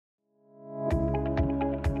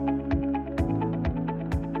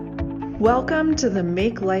Welcome to the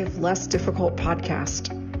Make Life Less Difficult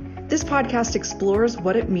podcast. This podcast explores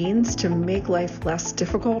what it means to make life less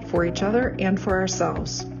difficult for each other and for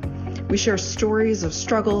ourselves. We share stories of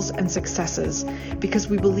struggles and successes because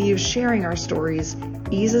we believe sharing our stories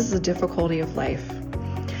eases the difficulty of life.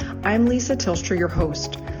 I'm Lisa Tilstra, your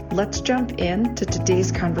host. Let's jump into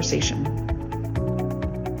today's conversation.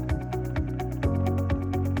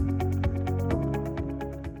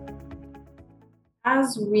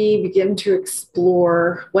 As we begin to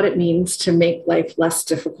explore what it means to make life less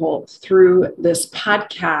difficult through this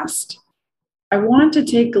podcast, I want to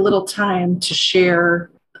take a little time to share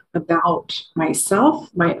about myself,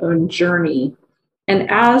 my own journey. And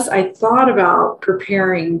as I thought about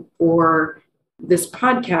preparing for this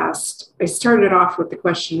podcast, I started off with the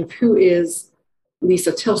question of who is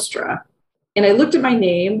Lisa Tilstra? And I looked at my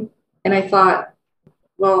name and I thought,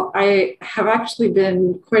 well, I have actually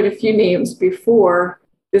been quite a few names before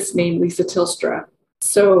this name, Lisa Tilstra.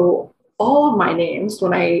 So all of my names,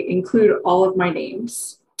 when I include all of my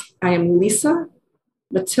names, I am Lisa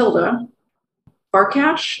Matilda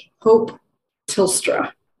Farkash Hope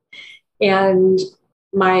Tilstra. And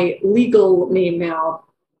my legal name now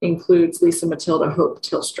includes Lisa Matilda Hope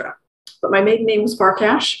Tilstra. But my maiden name is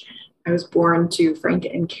Farkash. I was born to Frank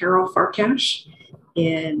and Carol Farkash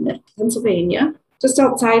in Pennsylvania, just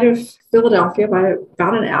outside of Philadelphia by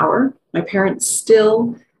about an hour. My parents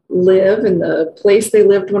still live in the place they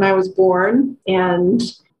lived when I was born, and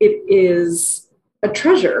it is a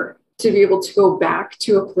treasure to be able to go back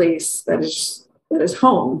to a place that is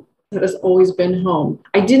home, that has always been home.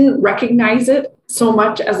 I didn't recognize it so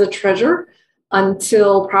much as a treasure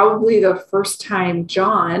until probably the first time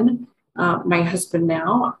John, my husband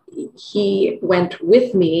now, he went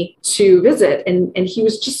with me to visit, and he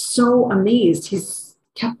was just so amazed. He's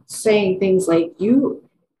kept saying things like, "You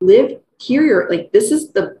live here, you're like, this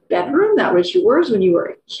is the bedroom that was yours when you were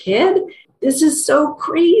a kid? This is so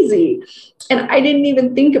crazy." And I didn't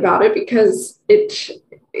even think about it because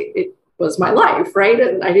it was my life, right?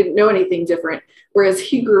 And I didn't know anything different. Whereas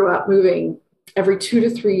he grew up moving every 2 to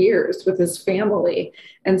 3 years with his family,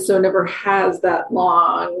 and so never has that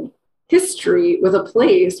long history with a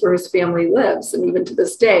place where his family lives. And even to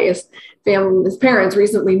this day, his parents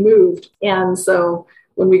recently moved. And so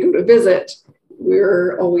when we go to visit,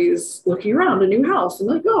 we're always looking around a new house and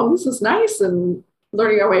like, oh, this is nice, and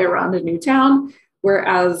learning our way around a new town.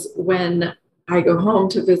 Whereas when I go home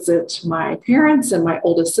to visit my parents, and my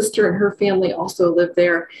oldest sister and her family also live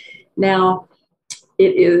there, now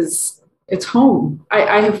it's home.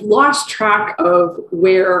 I have lost track of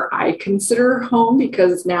where I consider home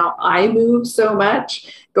because now I move so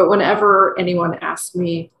much. But whenever anyone asks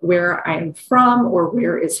me where I'm from or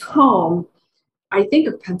where is home, I think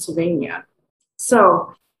of Pennsylvania.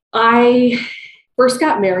 So I first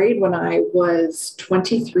got married when I was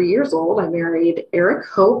 23 years old. I married Eric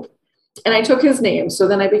Hope, and I took his name. So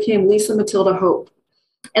then I became Lisa Matilda Hope.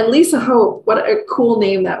 And Lisa Hope, what a cool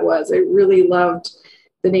name that was. I really loved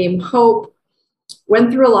the name Hope.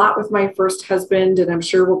 Went through a lot with my first husband, and I'm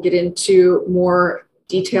sure we'll get into more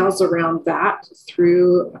details around that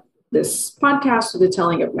through this podcast, through the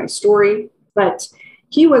telling of my story. But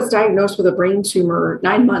he was diagnosed with a brain tumor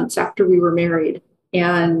 9 months after we were married.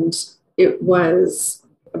 And it was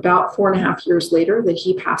about 4.5 years later that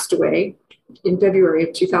he passed away in February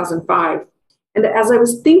of 2005. And as I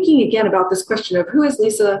was thinking again about this question of who is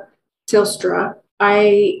Lisa Tilstra,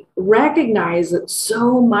 I recognize that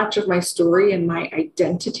so much of my story and my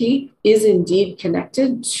identity is indeed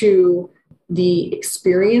connected to the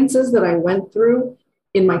experiences that I went through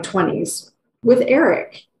in my 20s with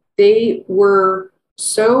Eric. They were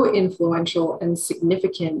so influential and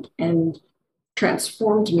significant and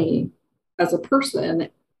transformed me as a person.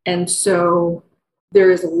 And so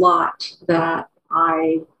there is a lot that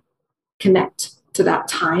I connect to that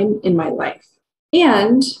time in my life.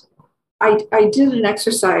 And I did an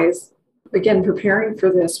exercise, again, preparing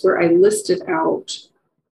for this, where I listed out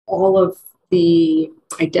all of the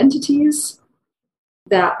identities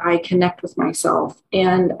that I connect with myself.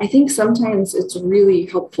 And I think sometimes it's really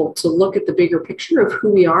helpful to look at the bigger picture of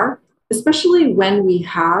who we are, especially when we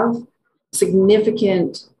have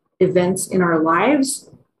significant events in our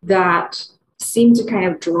lives that seem to kind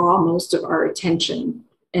of draw most of our attention.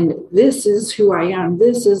 And this is who I am.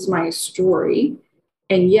 This is my story.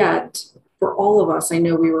 And yet, for all of us, I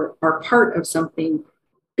know we are part of something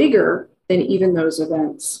bigger than even those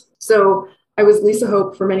events. So I was Lisa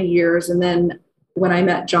Hope for many years. And then when I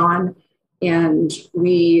met John and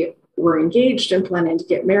we were engaged and planning to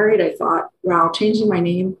get married, I thought, wow, changing my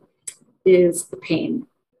name is a pain.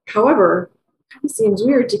 However, it seems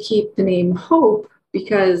weird to keep the name Hope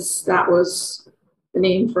because that was the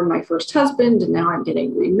name from my first husband, and now I'm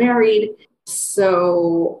getting remarried.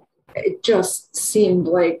 So it just seemed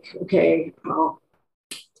like, okay, I'll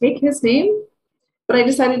take his name, but I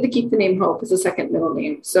decided to keep the name Hope as a second middle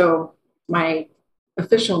name. So my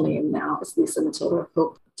official name now is Lisa Matilda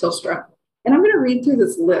Hope Tilstra. And I'm going to read through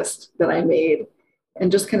this list that I made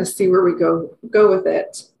and just kind of see where we go with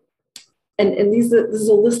it. And this is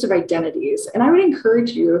a list of identities. And I would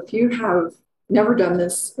encourage you, if you have never done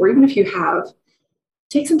this, or even if you have,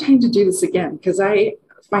 take some time to do this again, because I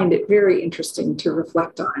find it very interesting to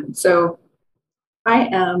reflect on. So I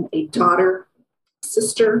am a daughter,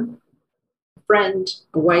 sister, friend,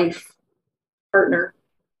 a wife, partner,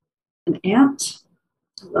 an aunt.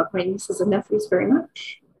 I love my nieces and nephews very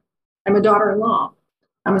much. I'm a daughter-in-law.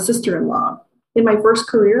 I'm a sister-in-law. In my first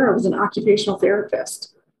career, I was an occupational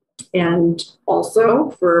therapist, and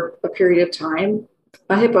also for a period of time,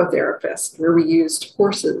 a hippotherapist, where we used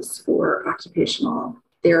horses for occupational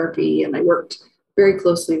therapy. And I worked very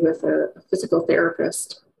closely with a physical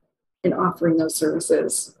therapist in offering those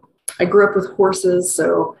services. I grew up with horses,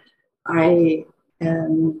 so I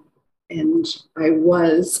am, and I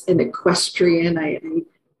was an equestrian.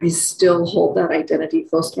 I still hold that identity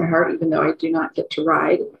close to my heart, even though I do not get to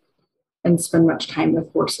ride and spend much time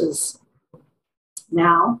with horses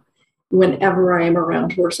now. Whenever I am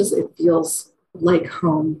around horses, it feels like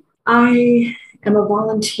home. I am a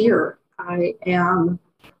volunteer. I am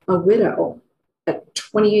a widow. At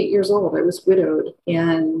 28 years old, I was widowed,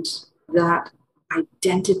 and that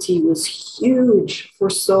identity was huge for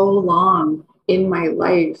so long in my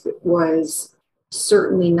life. It was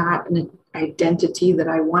certainly not an identity that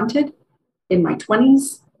I wanted in my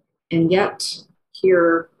 20s, and yet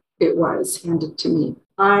here it was handed to me.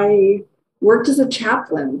 I worked as a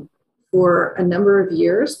chaplain for a number of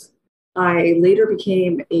years. I later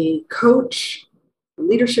became a coach, a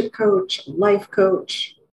leadership coach, a life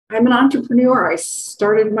coach. I'm an entrepreneur. I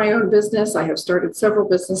started my own business. I have started several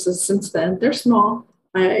businesses since then. They're small.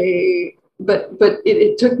 But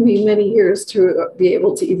it took me many years to be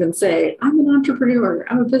able to even say, I'm an entrepreneur,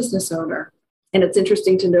 I'm a business owner. And it's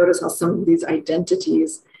interesting to notice how some of these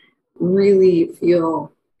identities really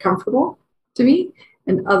feel comfortable to me.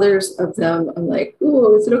 And others of them, I'm like,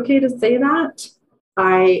 oh, is it okay to say that?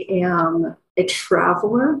 I am a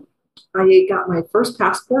traveler. I got my first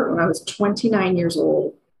passport when I was 29 years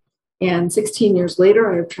old. And 16 years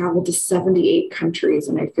later, I have traveled to 78 countries,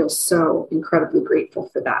 and I feel so incredibly grateful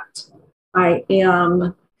for that. I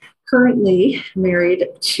am currently married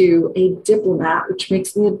to a diplomat, which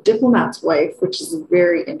makes me a diplomat's wife, which is a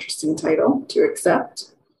very interesting title to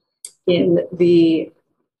accept. In the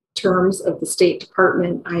terms of the State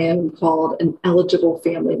Department, I am called an eligible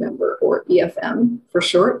family member, or EFM for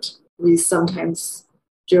short. We sometimes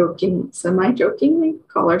semi-jokingly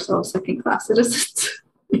call ourselves second-class citizens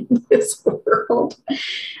in this world.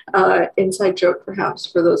 Inside joke, perhaps,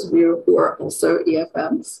 for those of you who are also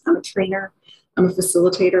EFMs. I'm a trainer. I'm a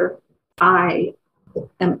facilitator. I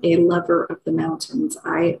am a lover of the mountains.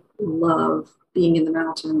 I love being in the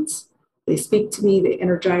mountains. They speak to me. They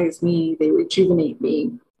energize me. They rejuvenate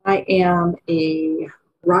me. I am a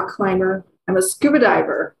rock climber. I'm a scuba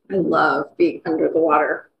diver. I love being under the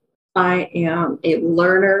water. I am a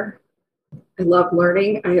learner. I love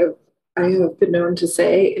learning. I have been known to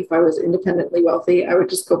say, if I was independently wealthy, I would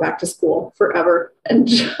just go back to school forever and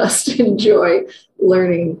just enjoy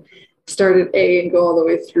learning. Start at A and go all the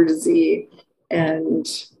way through to Z and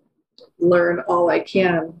learn all I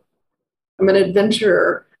can. I'm an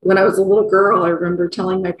adventurer. When I was a little girl, I remember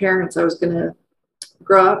telling my parents I was going to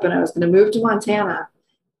grow up and I was going to move to Montana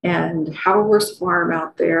and have a horse farm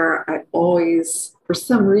out there. I always, for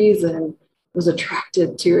some reason, was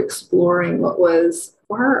attracted to exploring what was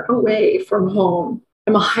far away from home.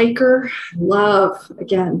 I'm a hiker. I love,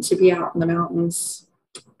 again, to be out in the mountains.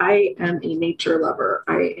 I am a nature lover.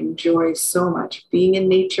 I enjoy so much being in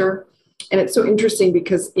nature. And it's so interesting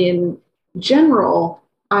because in general,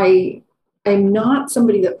 I'm not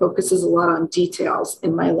somebody that focuses a lot on details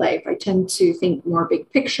in my life. I tend to think more big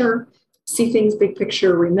picture, see things big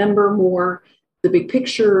picture, remember more the big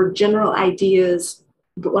picture, general ideas.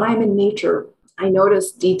 But when I'm in nature, I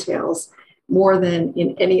notice details more than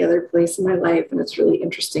in any other place in my life. And it's really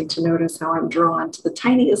interesting to notice how I'm drawn to the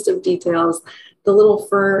tiniest of details, the little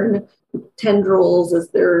fern tendrils as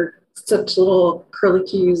they're such little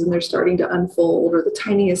curlicues and they're starting to unfold, or the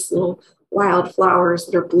tiniest little wild flowers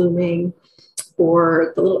that are blooming,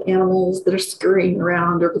 or the little animals that are scurrying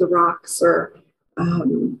around over the rocks, or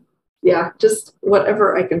just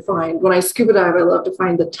whatever I can find. When I scuba dive, I love to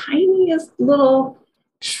find the tiniest little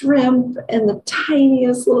shrimp and the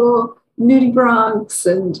tiniest little nudie Bronx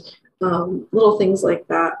and little things like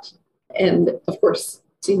that. And of course,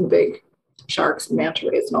 seeing the big sharks and manta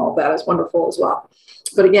rays and all of that is wonderful as well.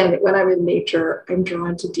 But again, when I'm in nature, I'm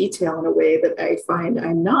drawn to detail in a way that I find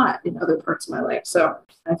I'm not in other parts of my life. So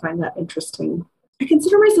I find that interesting. I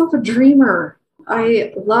consider myself a dreamer.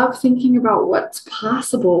 I love thinking about what's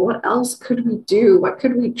possible. What else could we do? What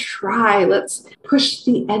could we try? Let's push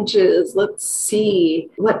the edges. Let's see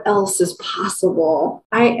what else is possible.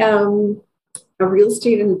 I am a real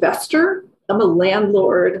estate investor. I'm a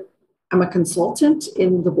landlord. I'm a consultant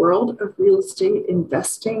in the world of real estate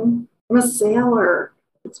investing. I'm a sailor.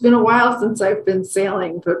 It's been a while since I've been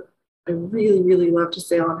sailing, but I really, really love to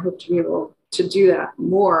sail and hope to be able to do that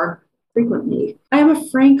more frequently. I am a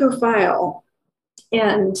Francophile,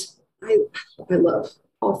 and I love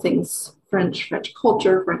all things French, French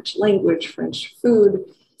culture, French language, French food,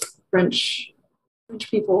 French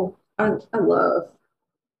people. I love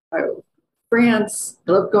France.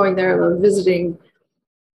 I love going there. I love visiting.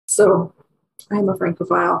 So I'm a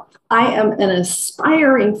Francophile. I am an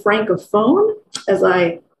aspiring Francophone as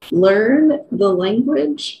I learn the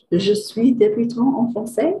language. Je suis débutant en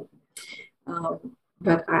français.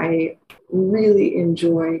 But I really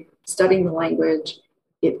enjoy studying the language.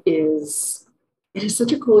 It is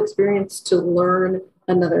such a cool experience to learn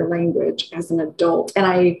another language as an adult. And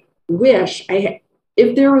I wish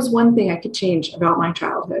if there was one thing I could change about my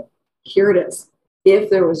childhood, here it is. If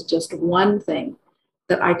there was just one thing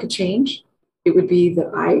that I could change, it would be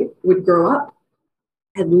that I would grow up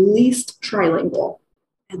at least trilingual,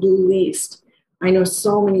 at least. I know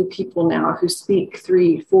so many people now who speak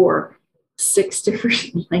 3, 4, 6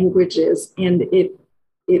 different languages, and it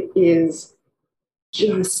is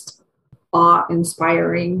just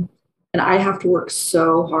awe-inspiring. And I have to work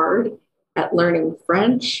so hard at learning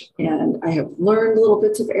French, and I have learned little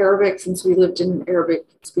bits of Arabic since we lived in an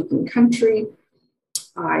Arabic-speaking country.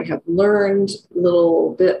 I have learned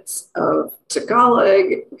little bits of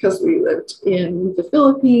Tagalog because we lived in the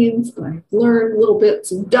Philippines, and I've learned little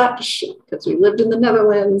bits of Dutch because we lived in the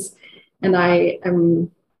Netherlands, and I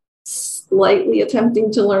am slightly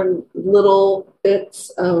attempting to learn little bits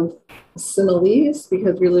of Sinhalese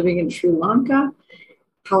because we're living in Sri Lanka.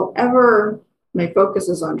 However, my focus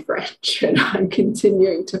is on French, and I'm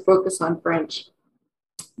continuing to focus on French.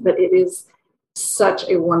 But it is such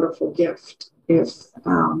a wonderful gift if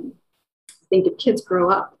I think if kids grow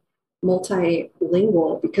up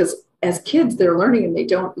multilingual, because as kids they're learning and they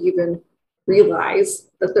don't even realize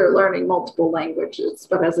that they're learning multiple languages,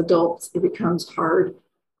 but as adults it becomes hard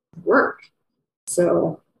work.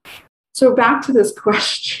 So back to this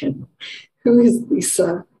question, who is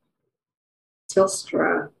Lisa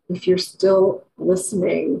Tilstra? If you're still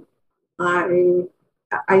listening,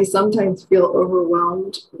 I sometimes feel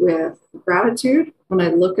overwhelmed with gratitude. When I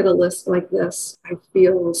look at a list like this, I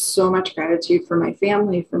feel so much gratitude for my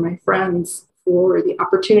family, for my friends, for the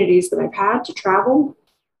opportunities that I've had to travel,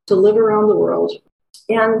 to live around the world.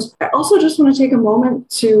 And I also just want to take a moment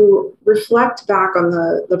to reflect back on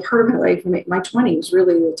the part of my life, my 20s,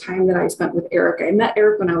 really the time that I spent with Eric. I met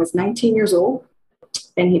Eric when I was 19 years old,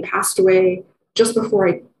 and he passed away just before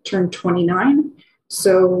I turned 29.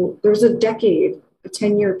 So there's a decade, a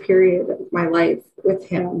 10-year period of my life with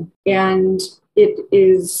him. And it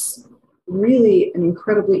is really an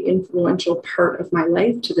incredibly influential part of my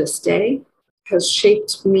life to this day, has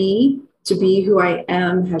shaped me to be who I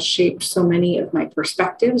am, has shaped so many of my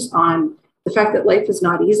perspectives on the fact that life is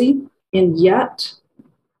not easy, and yet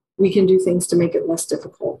we can do things to make it less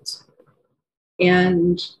difficult.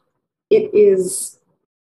 And it is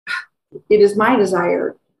my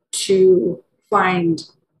desire to find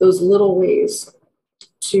those little ways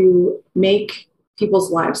to make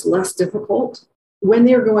people's lives less difficult when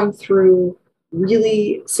they're going through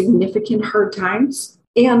really significant hard times,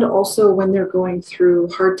 and also when they're going through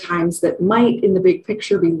hard times that might, in the big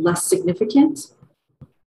picture, be less significant,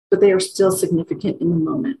 but they are still significant in the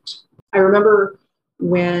moment. I remember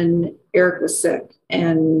when Eric was sick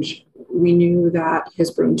and we knew that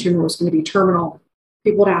his brain tumor was going to be terminal,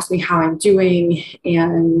 people would ask me how I'm doing,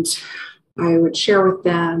 and I would share with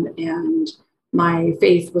them. And my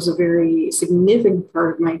faith was a very significant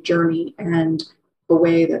part of my journey and a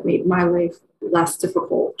way that made my life less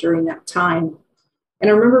difficult during that time. And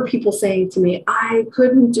I remember people saying to me, I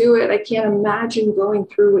couldn't do it. I can't imagine going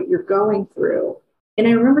through what you're going through. And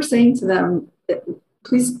I remember saying to them,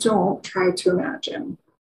 please don't try to imagine,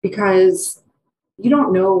 because you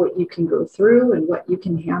don't know what you can go through and what you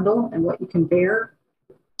can handle and what you can bear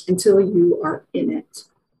until you are in it.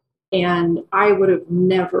 And I would have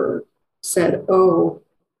never said, oh,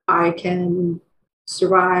 I can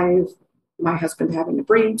survive my husband having a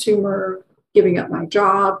brain tumor, giving up my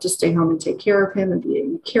job to stay home and take care of him and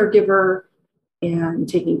being a caregiver and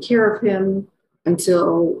taking care of him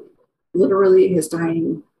until literally his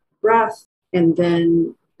dying breath, and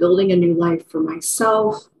then building a new life for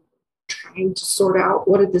myself, trying to sort out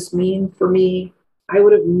what did this mean for me. I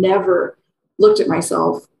would have never looked at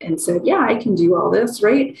myself and said, yeah, I can do all this,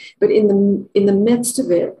 right? But in the midst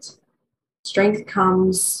of it, strength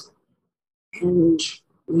comes and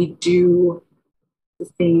we do the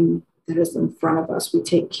thing that is in front of us. We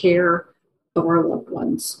take care of our loved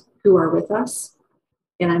ones who are with us.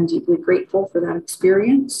 And I'm deeply grateful for that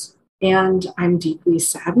experience. And I'm deeply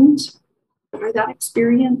saddened by that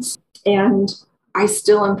experience. And I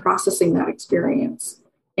still am processing that experience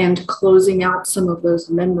and closing out some of those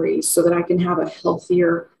memories so that I can have a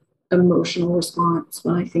healthier emotional response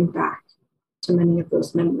when I think back to many of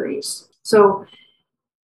those memories. So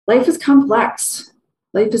life is complex.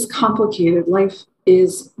 Life is complicated. Life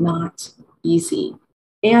is not easy.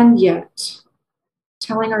 And yet,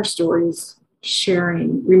 telling our stories,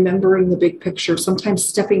 sharing, remembering the big picture, sometimes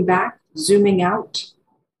stepping back, zooming out,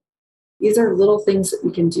 these are little things that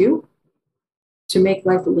we can do to make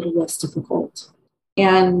life a little less difficult.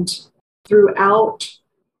 And throughout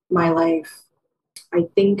my life, I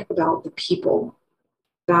think about the people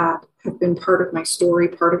that have been part of my story,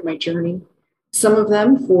 part of my journey. Some of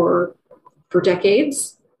them for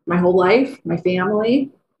decades, my whole life, my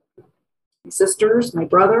family, my sisters, my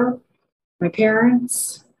brother, my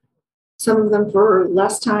parents. Some of them for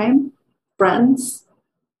less time, friends,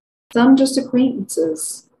 some just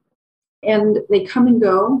acquaintances. And they come and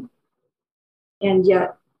go, and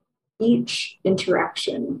yet each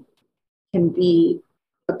interaction can be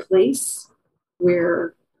a place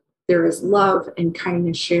where there is love and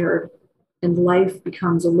kindness shared, and life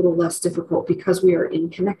becomes a little less difficult because we are in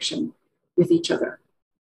connection with each other.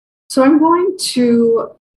 So I'm going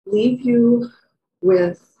to leave you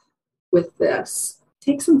with this.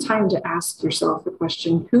 Take some time to ask yourself the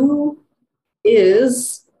question, who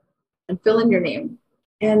is, and fill in your name.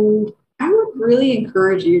 And I would really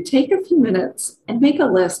encourage you, take a few minutes and make a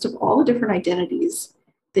list of all the different identities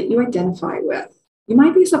that you identify with. You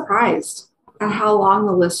might be surprised at how long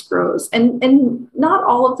the list grows. And not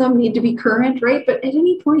all of them need to be current, right? But at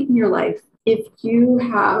any point in your life, if you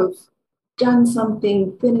have done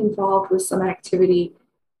something, been involved with some activity,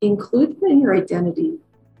 include them in your identity.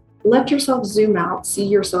 Let yourself zoom out, see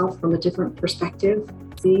yourself from a different perspective,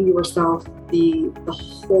 see yourself the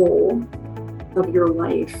whole of your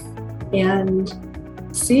life, and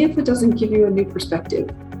see if it doesn't give you a new perspective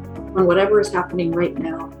on whatever is happening right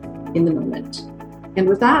now in the moment. And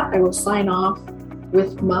with that, I will sign off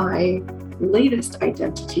with my latest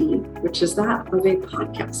identity, which is that of a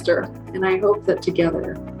podcaster. And I hope that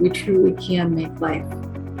together we truly can make life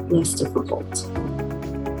less difficult.